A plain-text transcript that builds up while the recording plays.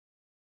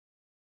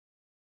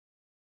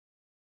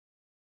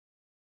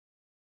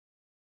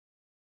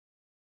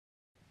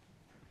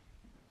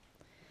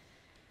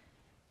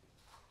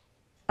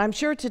I'm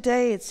sure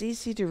today it's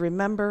easy to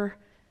remember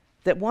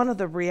that one of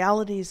the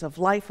realities of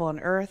life on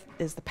earth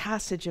is the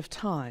passage of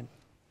time.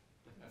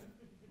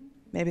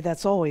 Maybe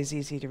that's always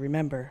easy to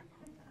remember.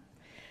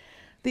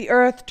 The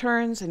earth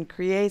turns and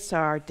creates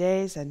our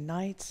days and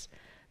nights.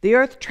 The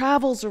earth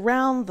travels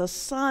around the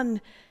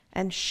sun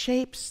and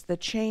shapes the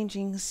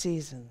changing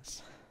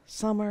seasons.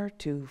 Summer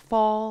to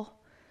fall,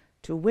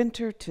 to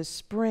winter to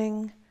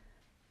spring.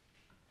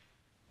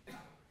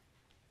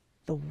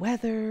 The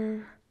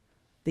weather,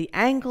 the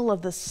angle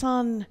of the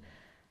sun,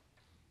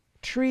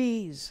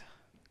 trees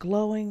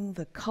glowing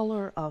the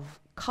color of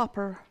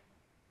copper,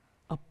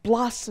 a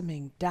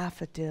blossoming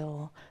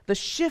daffodil, the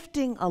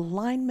shifting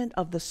alignment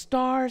of the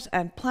stars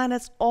and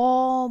planets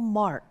all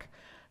mark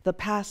the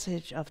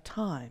passage of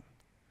time.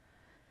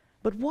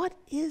 But what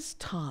is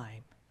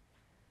time?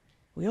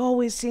 We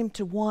always seem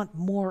to want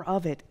more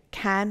of it.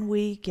 Can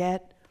we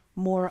get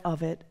more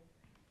of it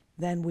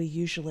than we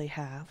usually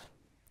have?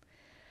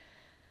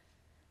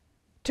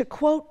 To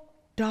quote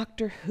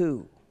Doctor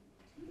Who,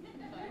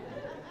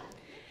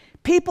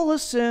 people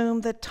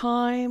assume that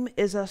time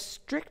is a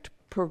strict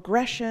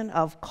progression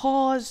of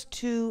cause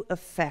to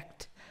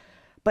effect,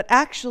 but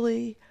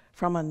actually,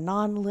 from a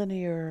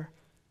nonlinear,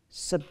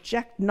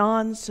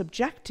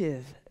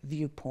 non-subjective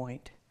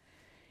viewpoint,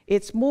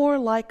 it's more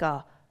like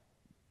a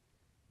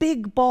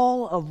big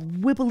ball of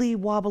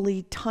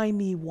wibbly-wobbly,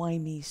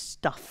 timey-wimey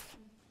stuff.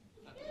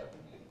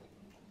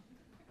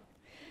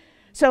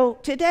 So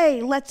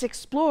today, let's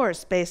explore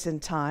space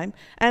and time,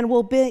 and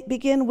we'll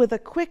begin with a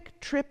quick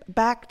trip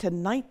back to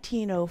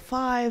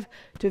 1905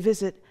 to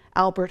visit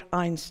Albert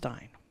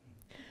Einstein.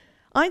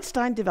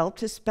 Einstein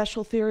developed his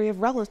special theory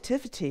of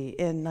relativity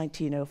in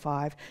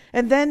 1905,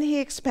 and then he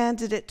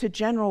expanded it to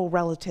general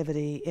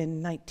relativity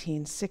in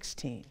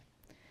 1916.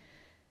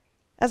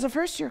 As a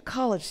first-year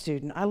college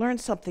student, I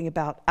learned something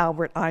about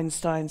Albert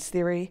Einstein's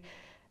theory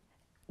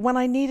when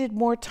I needed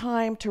more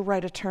time to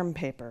write a term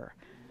paper.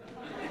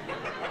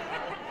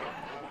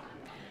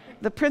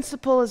 The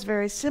principle is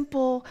very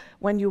simple.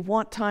 When you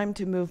want time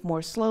to move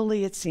more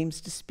slowly, it seems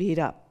to speed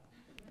up.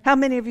 How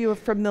many of you are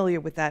familiar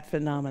with that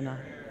phenomenon?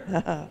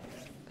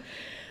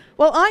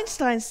 Well,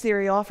 Einstein's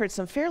theory offered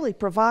some fairly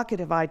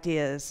provocative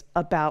ideas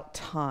about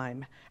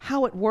time,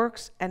 how it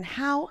works, and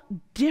how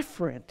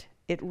different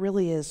it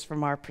really is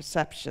from our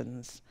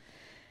perceptions.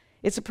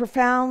 It's a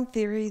profound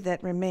theory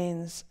that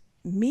remains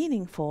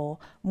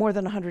meaningful more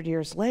than 100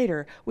 years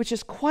later, which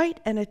is quite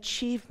an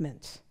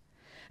achievement.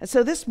 And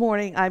so this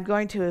morning, I'm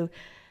going to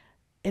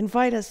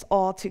invite us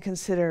all to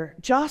consider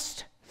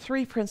just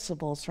 3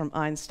 principles from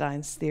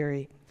Einstein's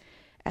theory.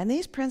 And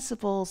these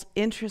principles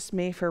interest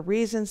me for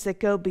reasons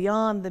that go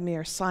beyond the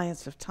mere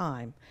science of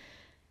time.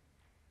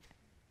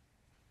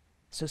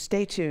 So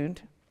stay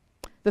tuned.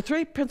 The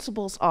 3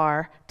 principles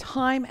are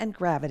time and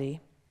gravity,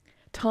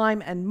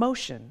 time and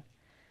motion,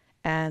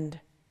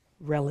 and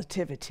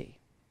relativity.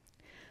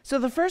 So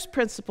the first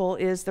principle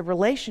is the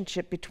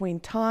relationship between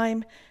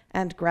time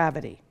and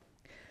gravity.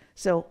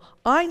 So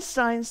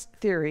Einstein's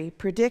theory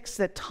predicts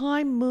that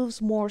time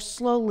moves more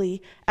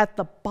slowly at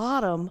the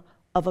bottom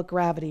of a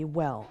gravity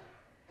well.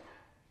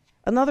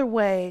 Another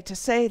way to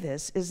say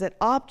this is that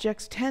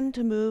objects tend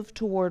to move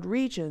toward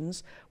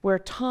regions where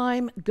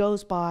time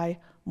goes by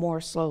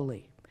more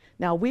slowly.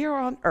 Now, we are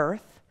on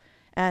Earth,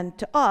 and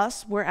to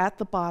us, we're at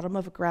the bottom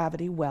of a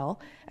gravity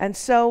well, and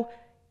so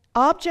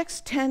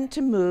objects tend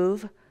to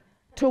move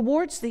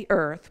towards the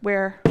Earth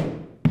where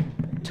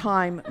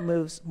time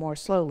moves more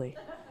slowly,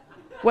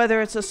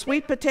 whether it's a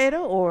sweet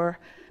potato or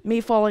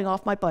me falling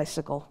off my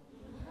bicycle.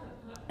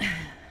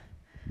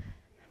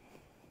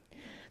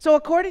 So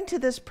according to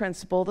this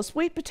principle, the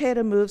sweet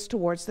potato moves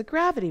towards the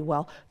gravity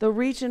well, the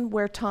region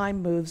where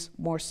time moves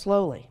more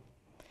slowly.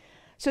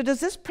 So does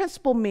this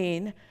principle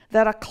mean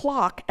that a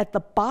clock at the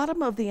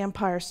bottom of the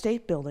Empire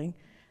State Building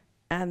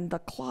and the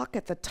clock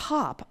at the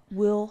top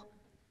will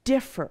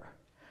differ?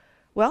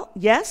 Well,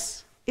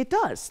 yes, it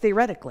does,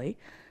 theoretically.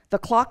 The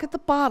clock at the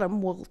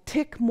bottom will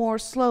tick more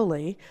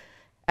slowly,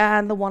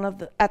 and the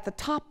one at the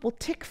top will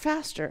tick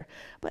faster.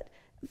 But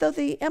though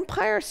the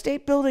Empire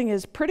State Building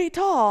is pretty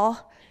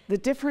tall, the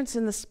difference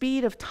in the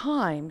speed of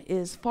time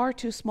is far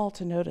too small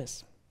to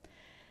notice.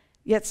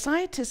 Yet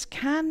scientists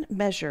can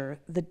measure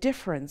the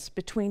difference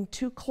between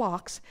 2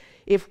 clocks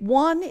if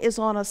one is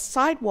on a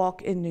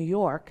sidewalk in New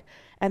York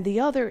and the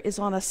other is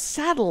on a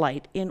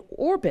satellite in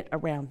orbit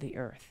around the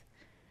Earth.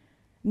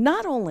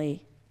 Not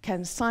only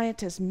can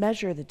scientists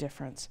measure the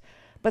difference,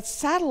 but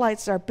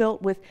satellites are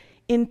built with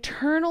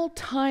internal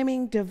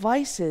timing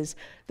devices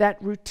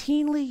that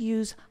routinely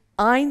use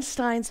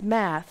Einstein's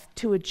math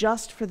to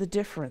adjust for the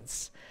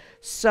difference.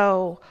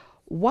 So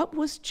what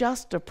was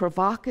just a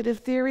provocative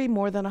theory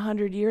more than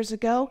 100 years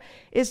ago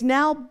is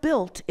now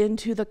built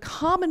into the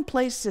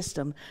commonplace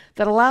system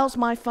that allows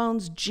my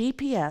phone's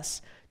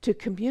GPS to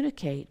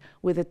communicate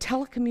with a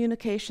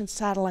telecommunications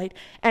satellite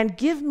and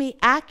give me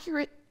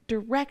accurate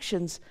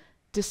directions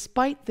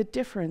despite the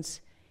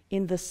difference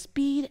in the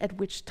speed at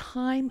which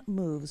time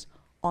moves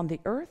on the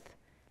Earth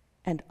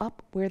and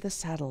up where the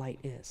satellite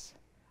is.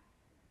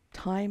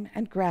 Time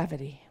and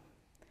gravity.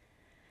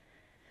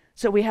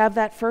 So we have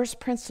that first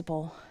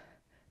principle.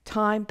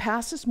 Time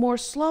passes more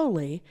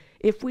slowly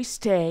if we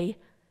stay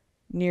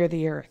near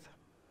the earth.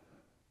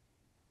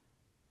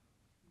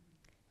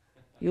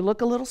 You look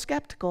a little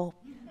skeptical.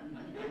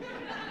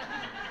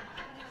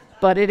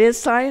 But it is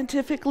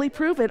scientifically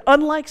proven,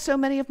 unlike so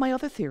many of my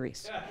other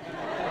theories.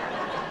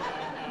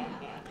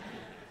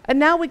 And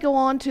now we go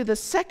on to the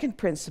second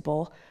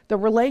principle, the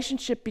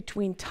relationship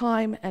between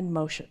time and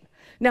motion.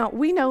 Now,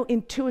 we know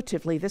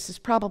intuitively, this is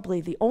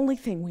probably the only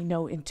thing we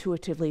know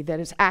intuitively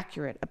that is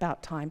accurate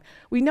about time.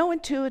 We know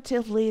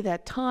intuitively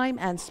that time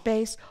and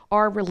space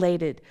are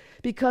related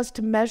because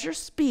to measure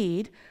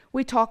speed,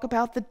 we talk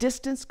about the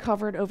distance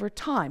covered over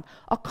time.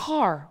 A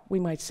car, we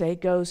might say,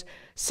 goes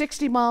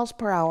 60 miles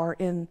per hour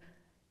in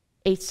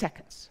 8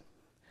 seconds.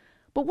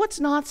 But what's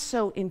not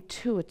so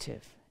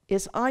intuitive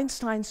is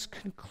Einstein's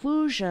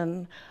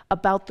conclusion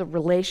about the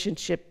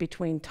relationship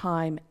between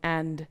time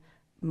and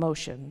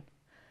motion.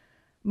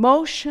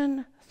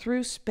 Motion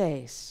through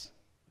space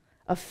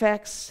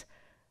affects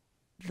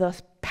the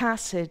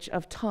passage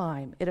of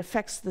time. It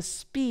affects the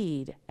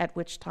speed at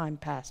which time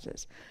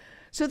passes.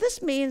 So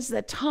this means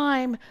that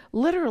time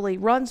literally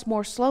runs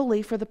more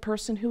slowly for the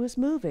person who is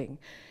moving.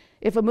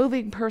 If a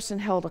moving person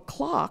held a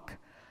clock,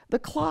 the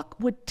clock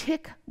would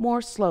tick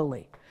more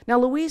slowly. Now,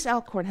 Louise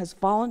Alcorn has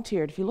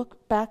volunteered. If you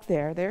look back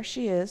there, there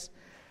she is.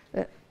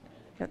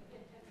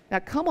 Now,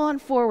 come on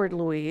forward,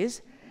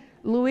 Louise.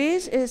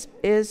 Louise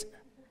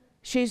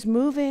she's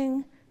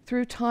moving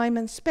through time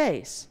and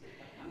space.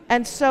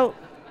 And so,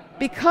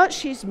 because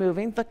she's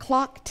moving, the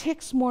clock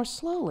ticks more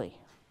slowly.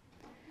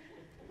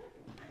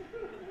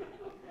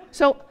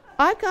 So,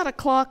 I've got a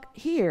clock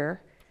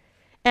here,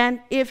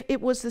 and if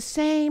it was the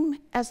same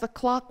as the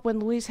clock when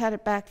Louise had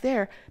it back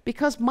there,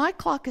 because my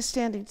clock is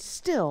standing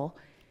still,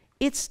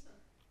 its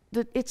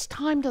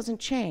time doesn't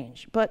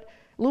change. But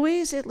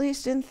Louise, at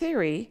least in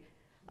theory,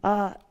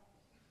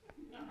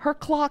 her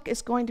clock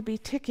is going to be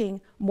ticking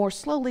more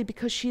slowly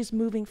because she's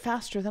moving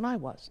faster than I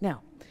was.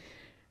 Now,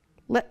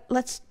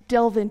 let's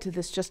delve into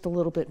this just a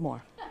little bit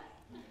more.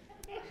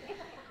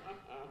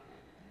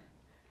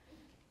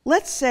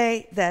 Let's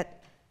say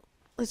that,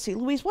 let's see,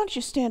 Louise, why don't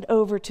you stand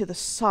over to the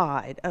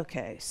side?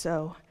 Okay,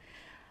 so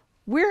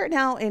we're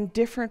now in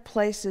different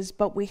places,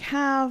 but we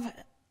have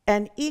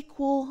an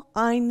equal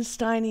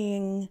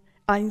Einsteinian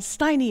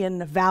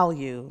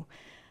value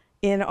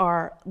in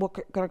our, we're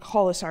going to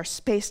call this our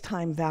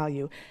space-time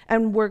value.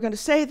 And we're going to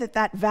say that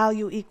that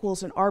value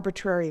equals an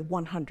arbitrary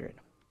 100.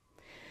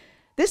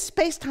 This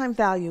space-time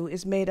value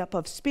is made up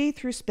of speed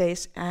through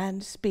space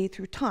and speed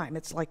through time.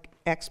 It's like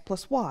x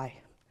plus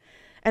y.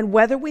 And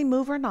whether we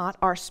move or not,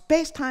 our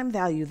space-time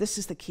value, this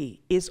is the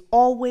key, is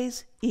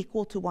always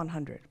equal to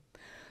 100.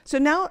 So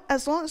now,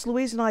 as long as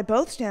Louise and I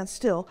both stand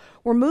still,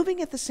 we're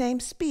moving at the same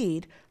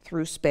speed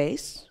through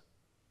space,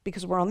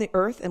 because we're on the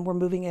Earth and we're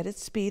moving at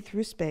its speed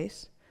through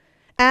space,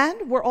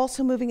 and we're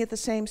also moving at the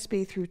same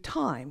speed through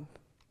time.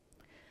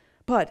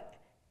 But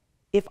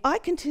if I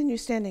continue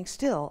standing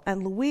still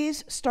and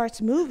Louise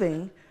starts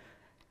moving,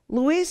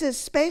 Louise's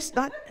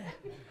space-time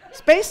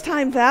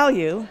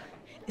value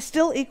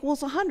still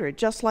equals 100,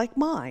 just like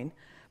mine.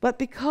 But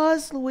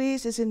because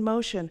Louise is in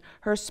motion,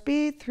 her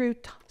speed through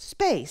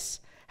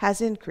space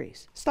has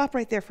increased. Stop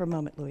right there for a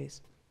moment,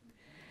 Louise.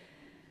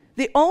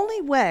 The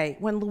only way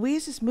when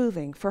Louise is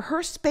moving for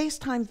her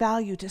space-time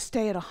value to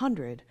stay at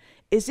 100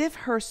 is if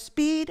her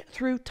speed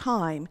through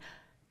time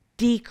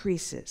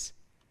decreases.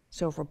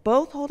 So if we're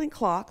both holding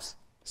clocks,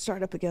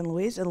 start up again,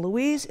 Louise, and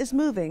Louise is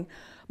moving,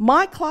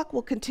 my clock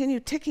will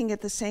continue ticking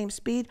at the same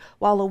speed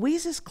while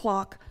Louise's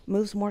clock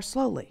moves more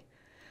slowly.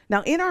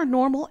 Now, in our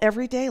normal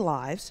everyday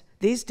lives,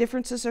 these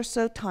differences are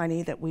so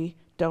tiny that we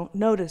don't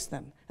notice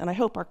them. And I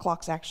hope our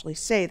clocks actually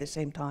say the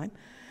same time.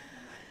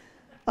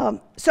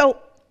 So,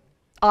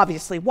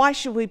 obviously, why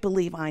should we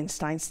believe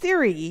Einstein's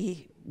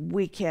theory?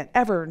 We can't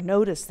ever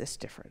notice this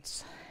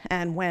difference.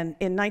 And when,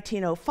 in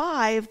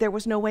 1905, there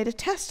was no way to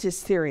test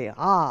his theory.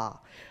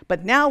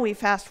 But now we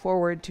fast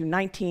forward to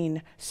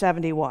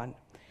 1971.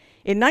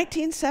 In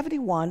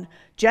 1971,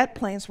 jet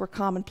planes were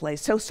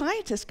commonplace. So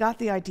scientists got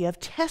the idea of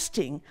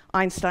testing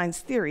Einstein's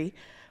theory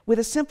with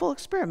a simple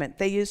experiment.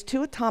 They used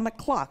 2 atomic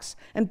clocks.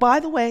 And by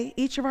the way,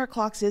 each of our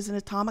clocks is an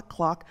atomic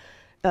clock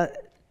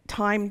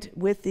timed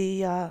with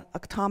the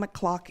atomic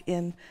clock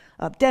in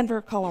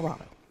Denver,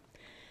 Colorado.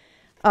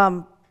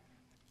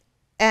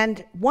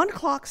 And one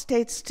clock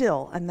stayed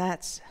still, and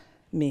that's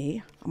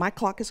me. My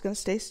clock is going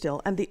to stay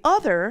still. And the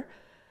other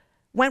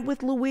went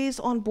with Louise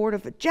on board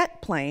of a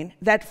jet plane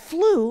that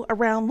flew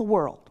around the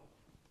world.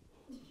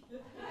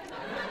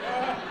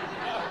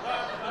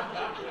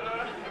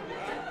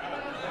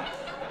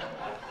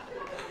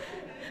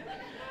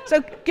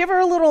 So give her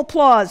a little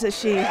applause as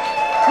she...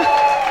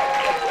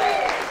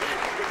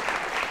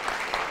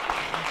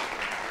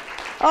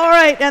 All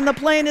right, and the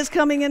plane is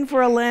coming in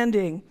for a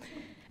landing.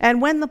 And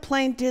when the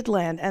plane did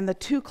land and the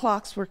 2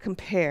 clocks were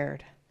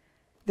compared,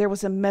 there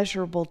was a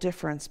measurable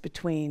difference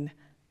between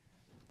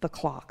the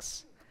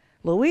clocks.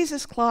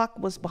 Louise's clock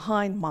was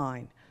behind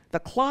mine. The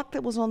clock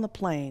that was on the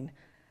plane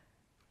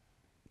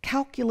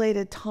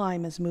calculated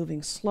time is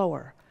moving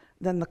slower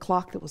than the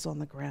clock that was on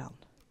the ground.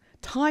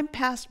 Time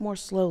passed more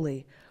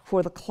slowly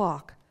for the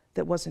clock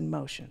that was in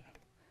motion.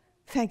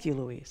 Thank you,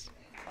 Louise.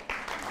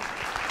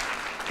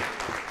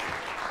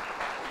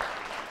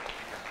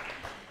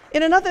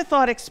 In another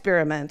thought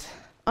experiment,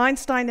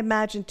 Einstein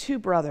imagined two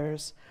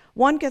brothers.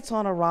 One gets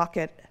on a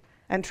rocket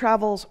and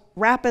travels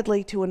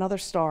rapidly to another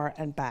star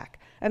and back.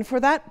 And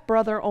for that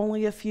brother,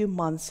 only a few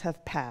months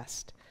have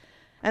passed.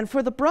 And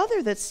for the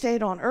brother that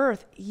stayed on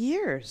Earth,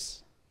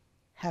 years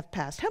have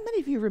passed. How many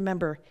of you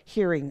remember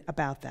hearing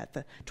about that?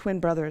 The twin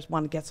brothers,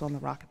 one gets on the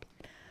rocket.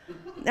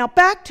 Now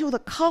back to the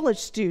college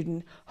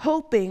student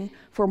hoping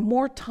for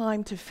more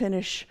time to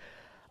finish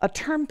a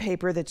term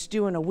paper that's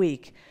due in a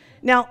week.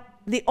 Now,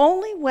 the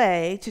only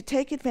way to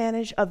take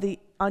advantage of the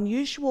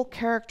unusual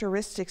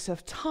characteristics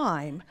of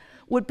time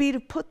would be to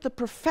put the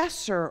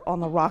professor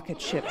on the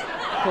rocket ship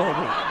for a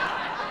week.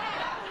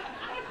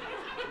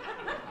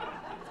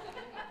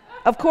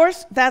 Of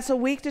course, that's a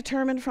week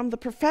determined from the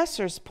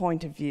professor's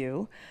point of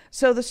view,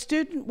 so the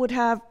student would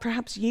have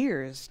perhaps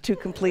years to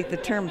complete the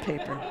term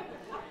paper.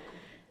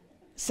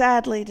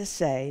 Sadly to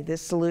say,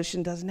 this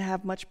solution doesn't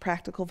have much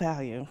practical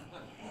value.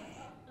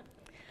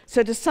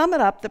 So to sum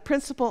it up, the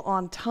principle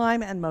on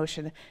time and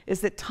motion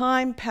is that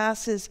time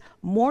passes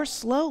more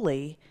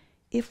slowly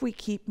if we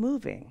keep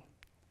moving.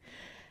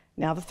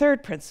 Now the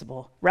third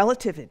principle,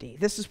 relativity.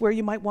 This is where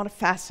you might want to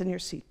fasten your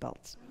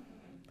seatbelts.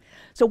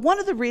 So one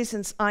of the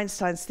reasons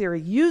Einstein's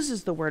theory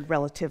uses the word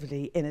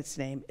relativity in its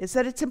name is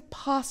that it's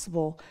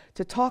impossible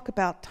to talk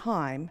about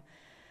time,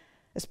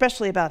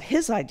 especially about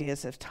his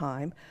ideas of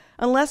time,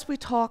 unless we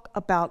talk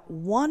about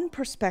one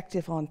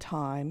perspective on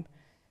time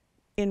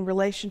in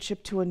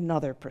relationship to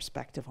another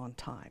perspective on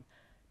time,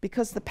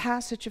 because the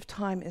passage of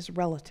time is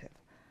relative.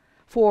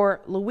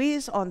 For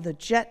Louise on the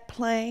jet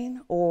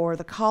plane or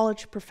the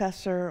college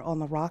professor on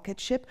the rocket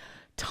ship,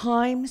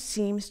 time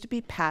seems to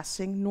be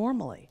passing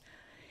normally.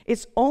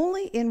 It's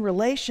only in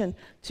relation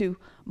to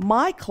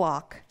my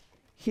clock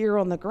here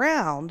on the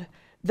ground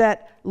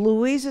that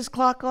Louise's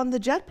clock on the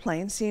jet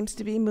plane seems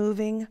to be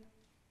moving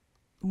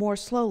more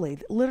slowly,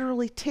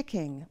 literally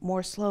ticking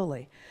more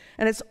slowly.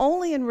 And it's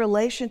only in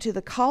relation to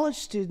the college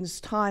student's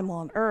time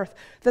on Earth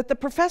that the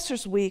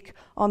professor's week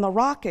on the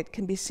rocket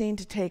can be seen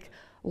to take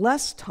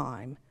less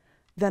time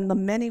than the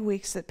many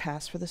weeks that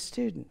pass for the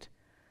student.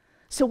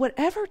 So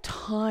whatever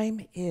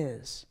time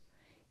is,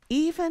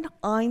 even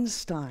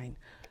Einstein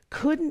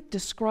couldn't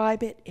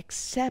describe it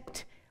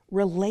except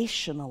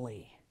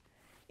relationally,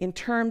 in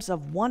terms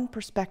of one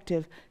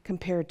perspective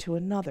compared to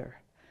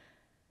another,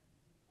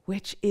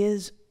 which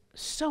is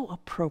so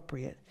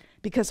appropriate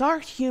because our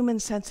human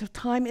sense of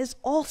time is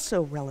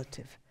also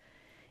relative.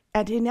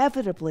 And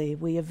inevitably,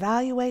 we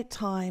evaluate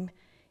time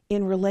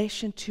in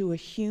relation to a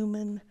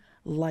human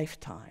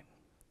lifetime.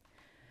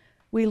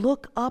 We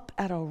look up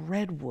at a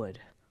redwood,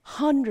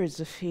 hundreds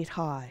of feet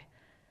high,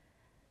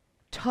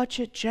 touch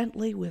it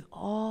gently with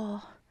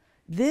awe.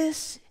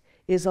 This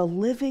is a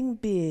living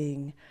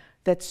being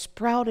that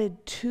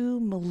sprouted 2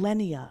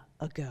 millennia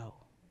ago.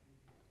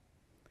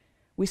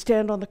 We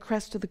stand on the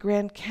crest of the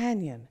Grand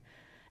Canyon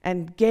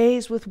and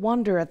gaze with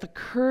wonder at the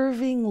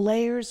curving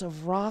layers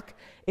of rock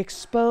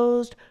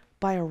exposed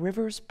by a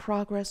river's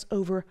progress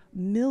over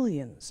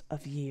millions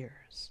of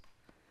years.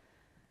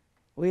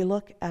 We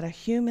look at a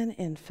human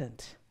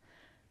infant,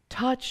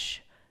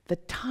 touch the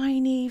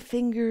tiny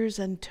fingers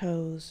and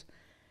toes,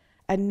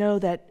 and know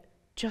that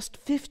just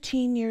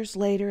 15 years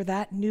later,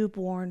 that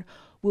newborn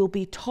will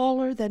be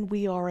taller than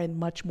we are and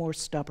much more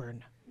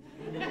stubborn.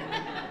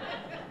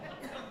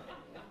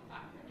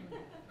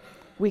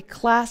 We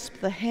clasp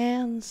the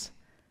hands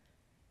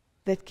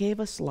that gave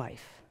us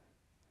life,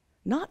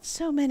 not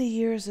so many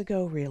years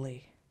ago,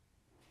 really,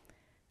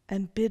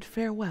 and bid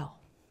farewell.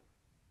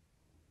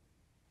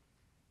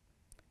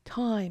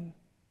 Time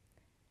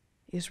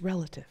is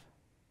relative.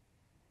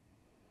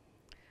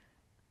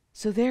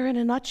 So there, in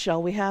a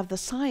nutshell, we have the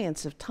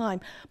science of time.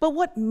 But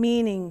what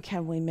meaning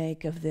can we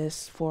make of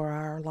this for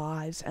our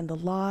lives and the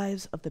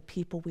lives of the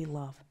people we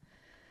love?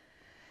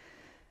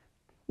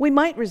 We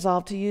might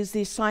resolve to use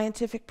these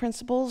scientific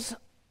principles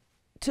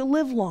to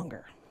live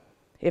longer.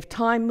 If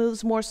time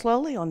moves more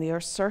slowly on the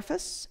Earth's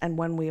surface and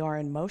when we are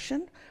in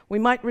motion, we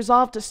might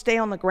resolve to stay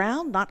on the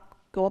ground, not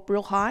go up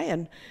real high,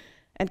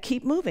 and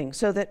keep moving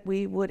so that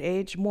we would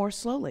age more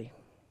slowly.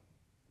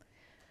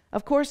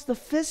 Of course, the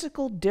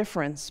physical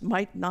difference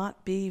might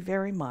not be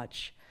very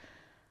much,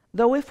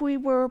 though if we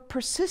were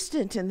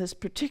persistent in this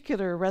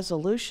particular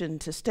resolution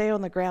to stay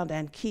on the ground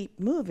and keep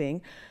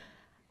moving,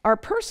 our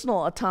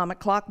personal atomic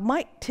clock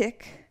might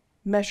tick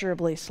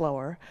measurably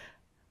slower.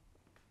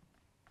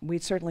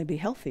 We'd certainly be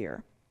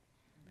healthier.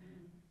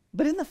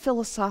 But in the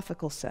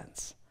philosophical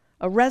sense,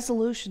 a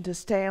resolution to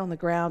stay on the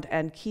ground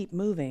and keep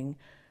moving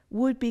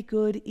would be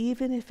good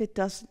even if it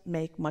doesn't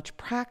make much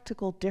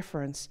practical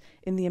difference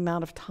in the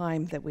amount of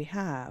time that we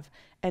have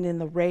and in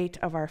the rate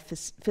of our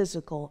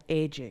physical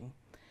aging.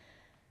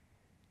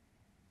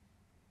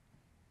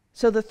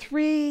 So the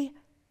 3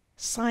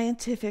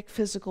 scientific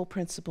physical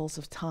principles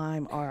of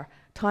time are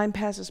time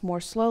passes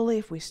more slowly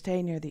if we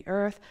stay near the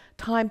earth,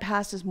 time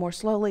passes more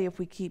slowly if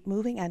we keep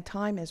moving, and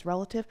time is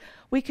relative.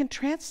 We can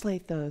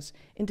translate those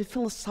into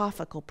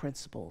philosophical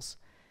principles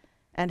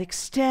and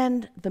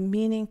extend the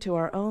meaning to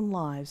our own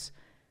lives.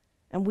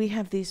 And we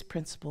have these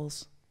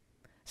principles.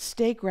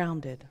 Stay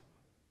grounded.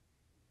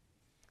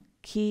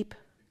 Keep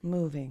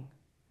moving.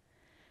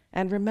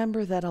 And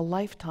remember that a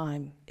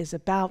lifetime is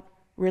about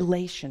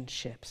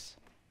relationships.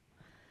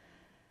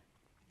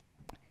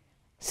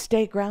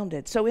 Stay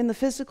grounded. So in the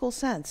physical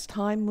sense,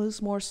 time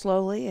moves more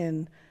slowly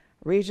in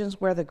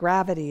regions where the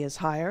gravity is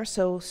higher,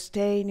 so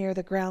stay near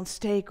the ground,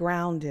 stay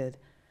grounded.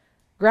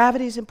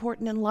 Gravity is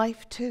important in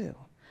life too.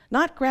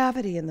 Not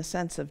gravity in the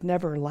sense of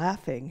never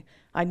laughing.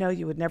 I know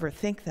you would never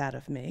think that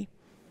of me.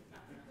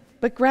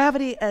 But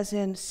gravity as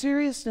in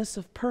seriousness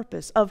of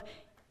purpose, of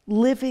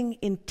living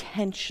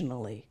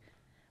intentionally.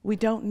 We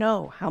don't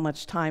know how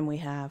much time we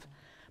have,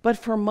 but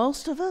for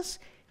most of us,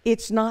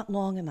 it's not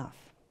long enough.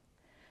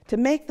 To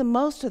make the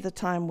most of the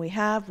time we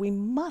have, we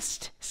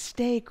must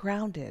stay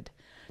grounded,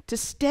 to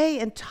stay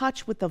in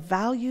touch with the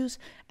values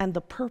and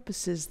the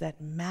purposes that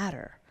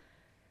matter.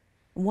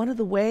 One of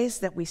the ways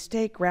that we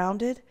stay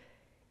grounded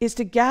is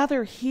to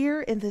gather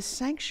here in this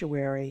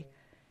sanctuary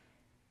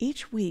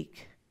each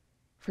week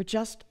for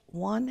just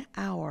 1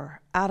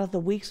 hour out of the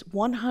week's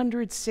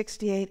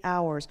 168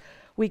 hours.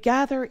 We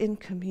gather in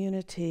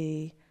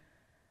community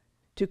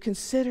to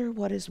consider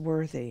what is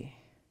worthy,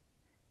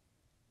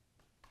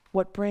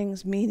 what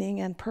brings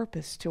meaning and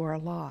purpose to our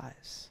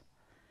lives,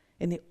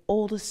 in the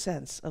oldest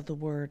sense of the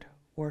word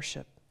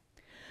worship.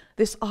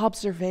 This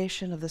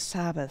observation of the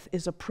Sabbath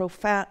is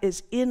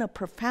in a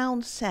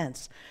profound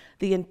sense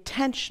the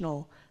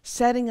intentional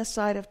setting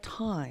aside of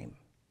time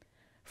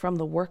from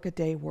the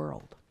workaday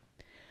world.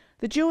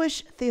 The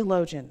Jewish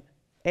theologian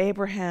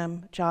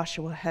Abraham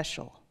Joshua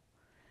Heschel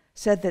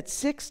said that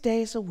 6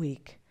 days a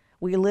week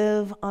we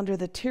live under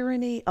the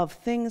tyranny of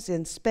things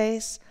in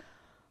space.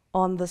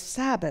 On the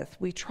Sabbath,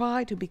 we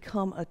try to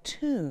become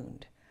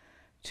attuned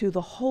to the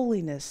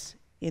holiness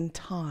in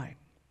time.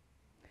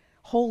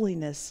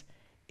 Holiness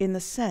in the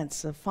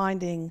sense of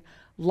finding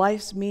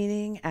life's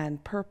meaning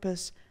and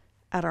purpose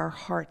at our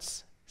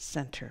heart's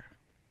center.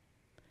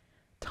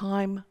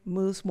 Time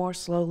moves more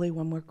slowly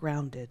when we're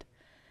grounded,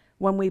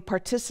 when we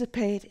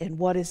participate in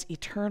what is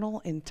eternal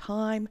in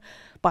time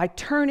by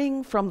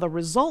turning from the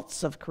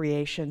results of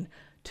creation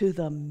to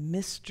the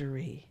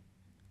mystery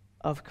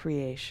of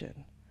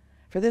creation.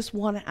 For this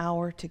 1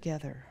 hour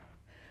together,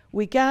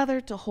 we gather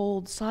to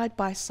hold side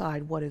by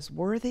side what is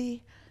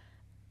worthy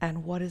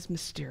and what is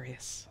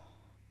mysterious.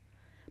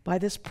 By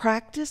this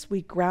practice,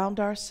 we ground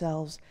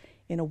ourselves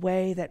in a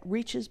way that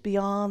reaches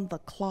beyond the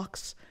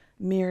clock's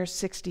mere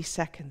 60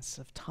 seconds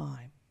of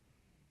time.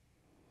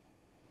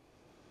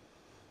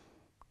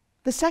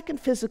 The second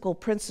physical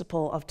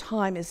principle of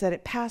time is that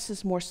it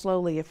passes more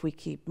slowly if we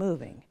keep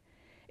moving.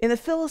 In the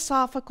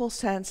philosophical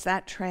sense,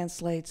 that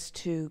translates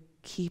to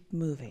keep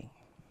moving.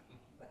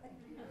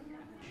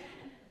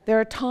 There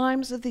are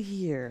times of the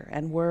year,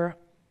 and we're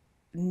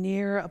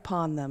near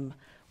upon them,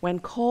 when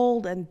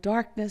cold and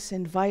darkness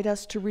invite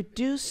us to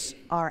reduce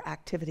our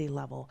activity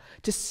level,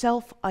 to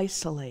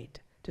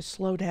self-isolate, to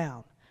slow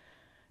down.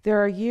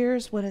 There are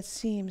years when it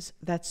seems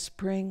that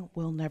spring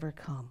will never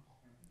come.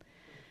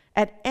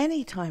 At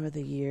any time of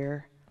the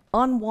year,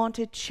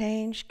 unwanted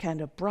change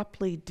can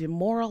abruptly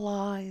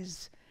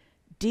demoralize,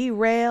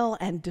 derail,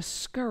 and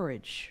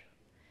discourage.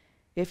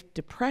 If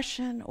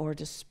depression or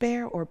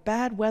despair or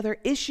bad weather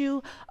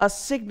issue a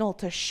signal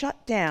to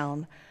shut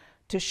down,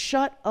 to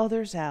shut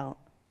others out,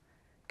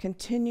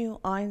 consider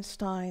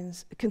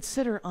Einstein's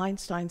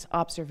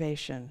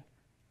observation,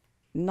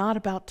 not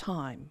about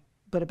time,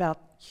 but about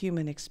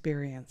human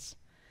experience.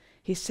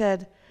 He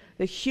said,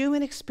 the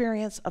human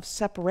experience of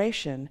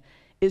separation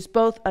is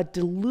both a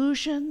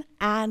delusion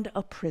and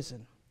a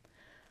prison.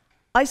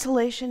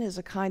 Isolation is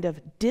a kind of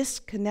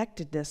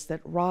disconnectedness that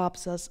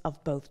robs us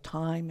of both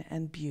time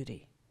and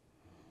beauty.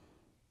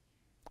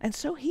 And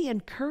so he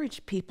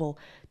encouraged people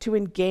to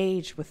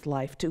engage with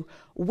life, to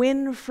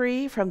win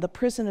free from the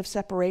prison of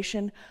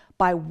separation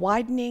by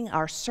widening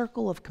our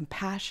circle of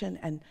compassion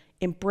and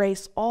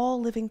embrace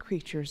all living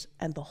creatures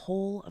and the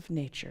whole of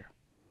nature.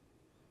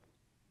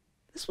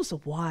 This was a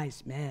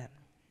wise man.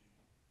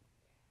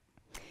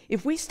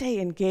 If we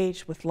stay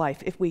engaged with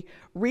life, if we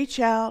reach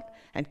out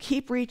and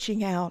keep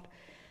reaching out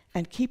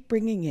and keep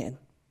bringing in,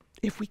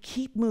 if we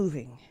keep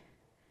moving,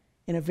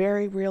 in a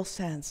very real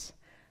sense,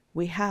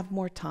 we have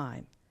more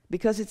time,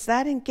 because it's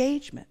that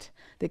engagement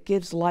that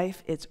gives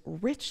life its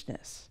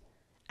richness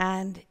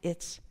and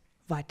its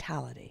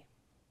vitality.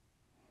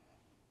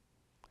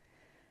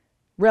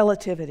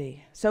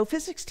 Relativity. So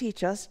physics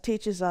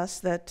teaches us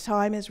that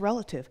time is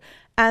relative,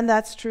 and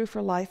that's true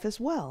for life as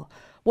well.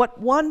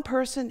 What one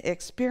person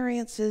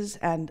experiences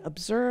and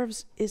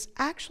observes is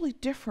actually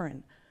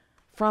different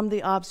from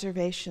the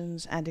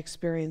observations and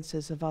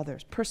experiences of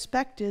others.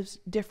 Perspectives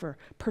differ,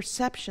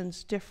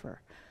 perceptions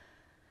differ.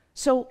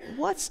 So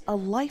what's a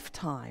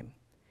lifetime?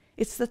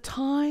 It's the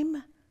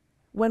time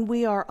when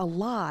we are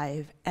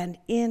alive and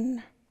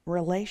in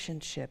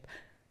relationship,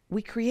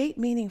 we create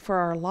meaning for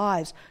our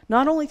lives,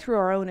 not only through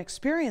our own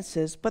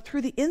experiences, but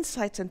through the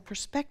insights and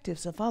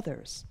perspectives of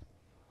others.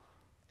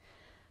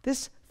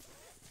 This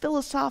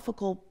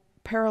philosophical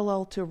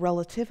parallel to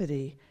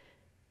relativity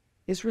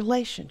is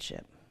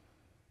relationship.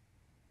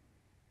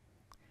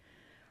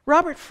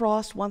 Robert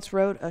Frost once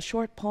wrote a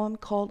short poem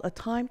called A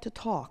Time to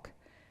Talk.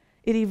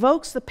 It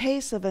evokes the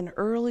pace of an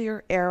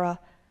earlier era,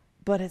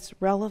 but it's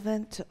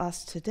relevant to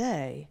us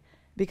today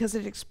because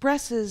it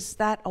expresses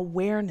that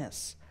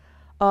awareness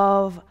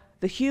of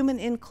the human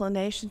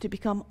inclination to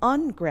become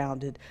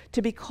ungrounded,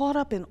 to be caught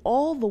up in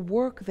all the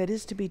work that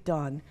is to be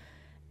done,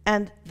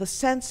 and the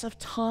sense of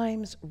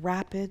time's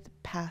rapid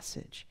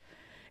passage.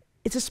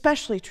 It's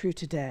especially true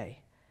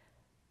today.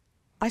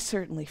 I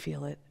certainly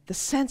feel it. The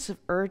sense of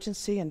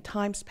urgency and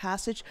time's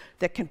passage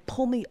that can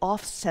pull me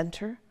off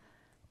center.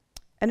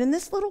 And in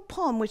this little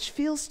poem, which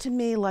feels to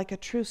me like a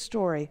true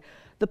story,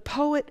 the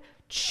poet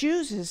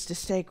chooses to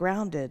stay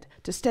grounded,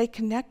 to stay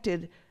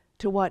connected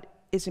to what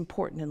is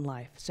important in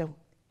life. So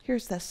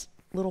here's this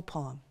little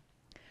poem.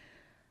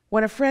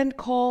 When a friend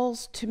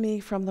calls to me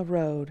from the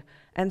road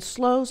and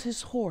slows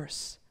his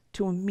horse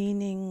to a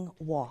meaning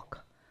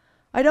walk,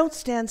 I don't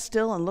stand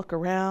still and look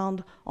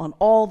around on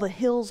all the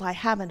hills I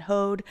haven't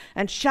hoed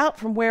and shout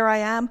from where I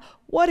am,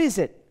 "What is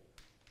it?"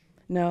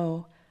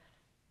 No,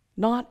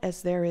 not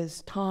as there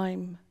is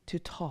time to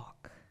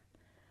talk.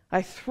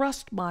 I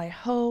thrust my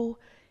hoe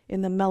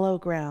in the mellow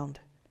ground,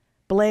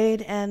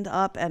 blade end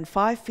up and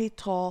 5 feet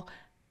tall,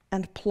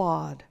 and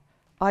plod.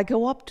 I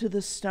go up to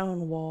the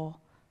stone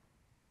wall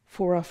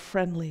for a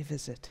friendly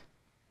visit.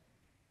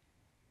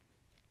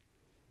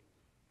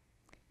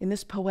 In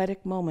this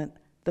poetic moment,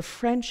 the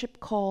friendship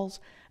calls,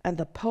 and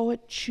the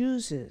poet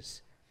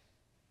chooses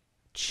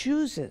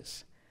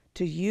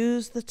to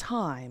use the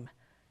time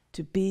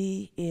to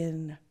be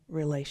in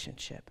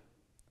relationship.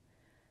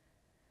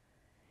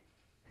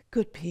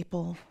 Good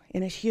people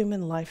in a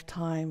human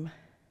lifetime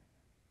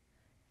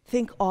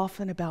think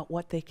often about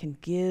what they can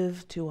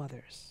give to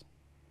others.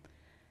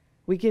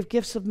 We give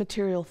gifts of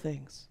material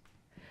things.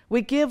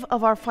 We give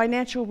of our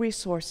financial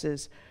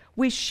resources.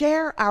 We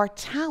share our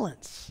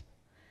talents.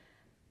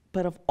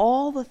 But of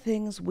all the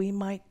things we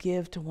might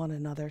give to one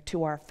another,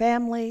 to our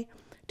family,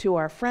 to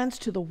our friends,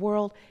 to the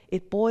world,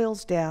 it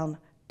boils down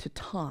to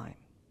time.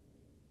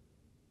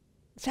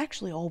 It's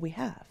actually all we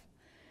have.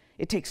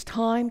 It takes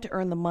time to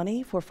earn the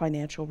money for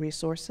financial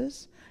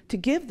resources, to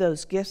give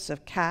those gifts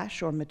of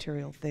cash or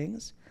material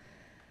things.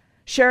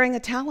 Sharing a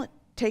talent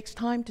takes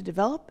time to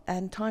develop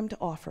and time to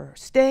offer.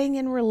 Staying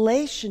in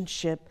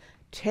relationship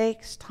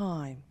takes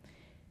time.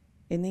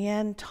 In the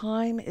end,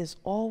 time is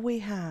all we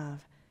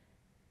have,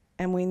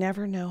 and we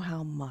never know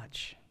how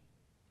much.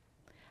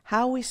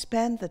 How we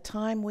spend the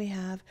time we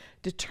have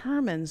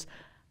determines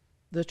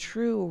the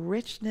true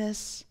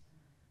richness,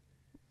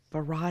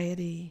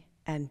 variety,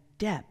 and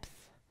depth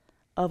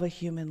of a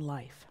human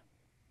life.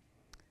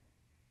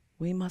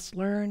 We must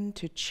learn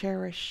to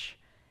cherish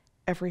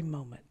every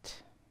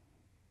moment.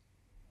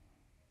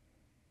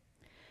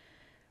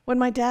 When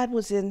my dad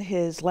was in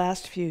his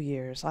last few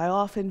years, I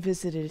often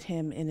visited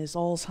him in his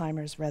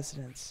Alzheimer's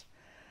residence.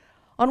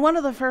 On one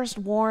of the first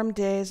warm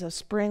days of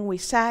spring, we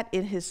sat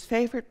in his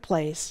favorite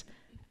place,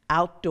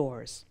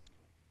 outdoors.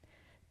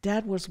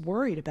 Dad was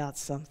worried about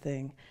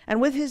something,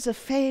 and with his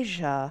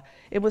aphasia,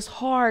 it was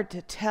hard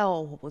to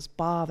tell what was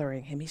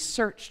bothering him. He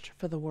searched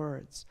for the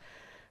words,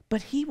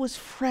 but he was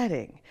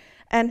fretting,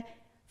 and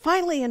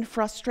finally, in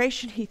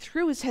frustration, he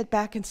threw his head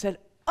back and said,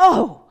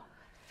 "Oh!"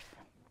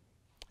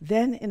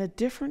 Then, in a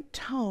different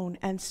tone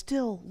and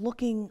still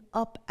looking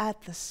up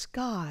at the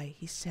sky,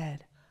 he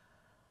said,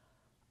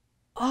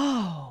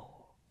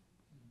 "Oh,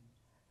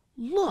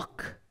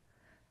 look."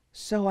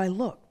 So I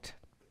looked.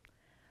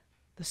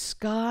 The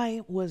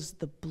sky was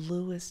the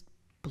bluest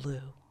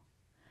blue.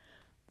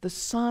 The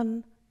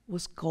sun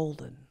was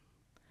golden.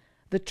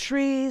 The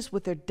trees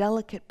with their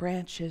delicate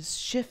branches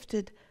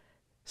shifted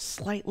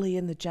slightly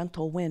in the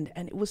gentle wind,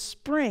 and it was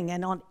spring,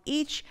 and on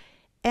each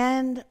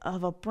end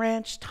of a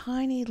branch,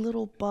 tiny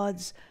little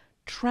buds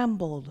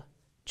trembled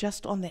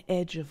just on the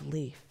edge of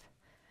leaf.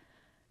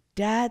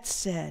 Dad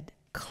said,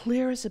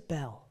 clear as a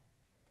bell,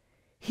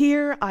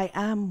 "Here I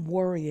am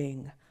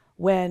worrying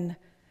when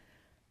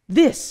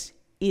this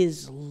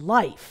is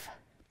life."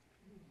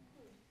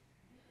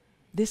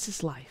 This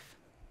is life.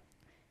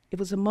 It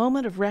was a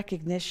moment of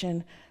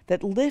recognition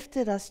that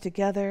lifted us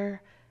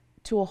together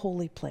to a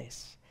holy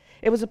place.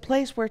 It was a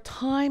place where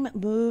time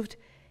moved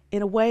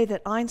in a way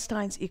that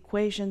Einstein's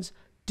equations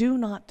do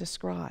not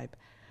describe,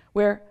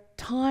 where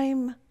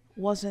time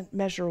wasn't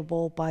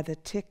measurable by the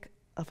tick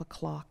of a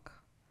clock,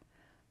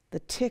 the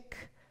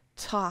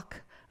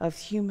tick-tock of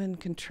human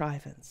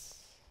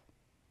contrivance.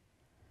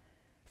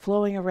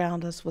 Flowing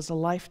around us was a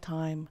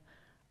lifetime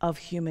of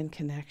human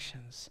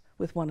connections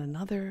with one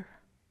another,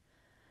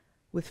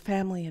 with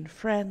family and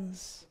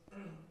friends,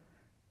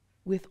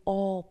 with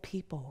all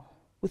people,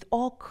 with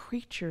all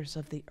creatures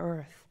of the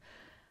earth,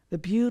 the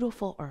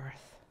beautiful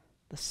earth,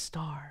 the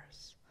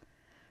stars,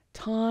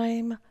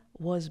 Time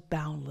was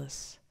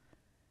boundless,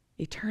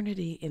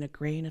 eternity in a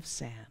grain of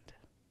sand.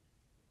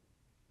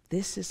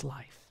 This is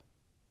life,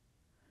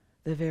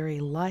 the very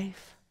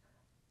life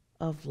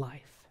of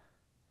life.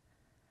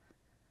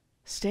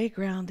 Stay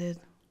grounded,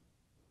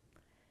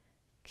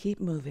 keep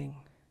moving.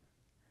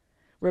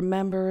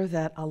 Remember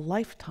that a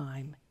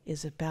lifetime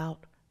is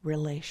about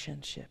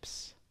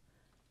relationships,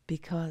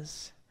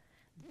 because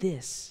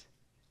this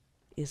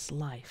is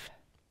life.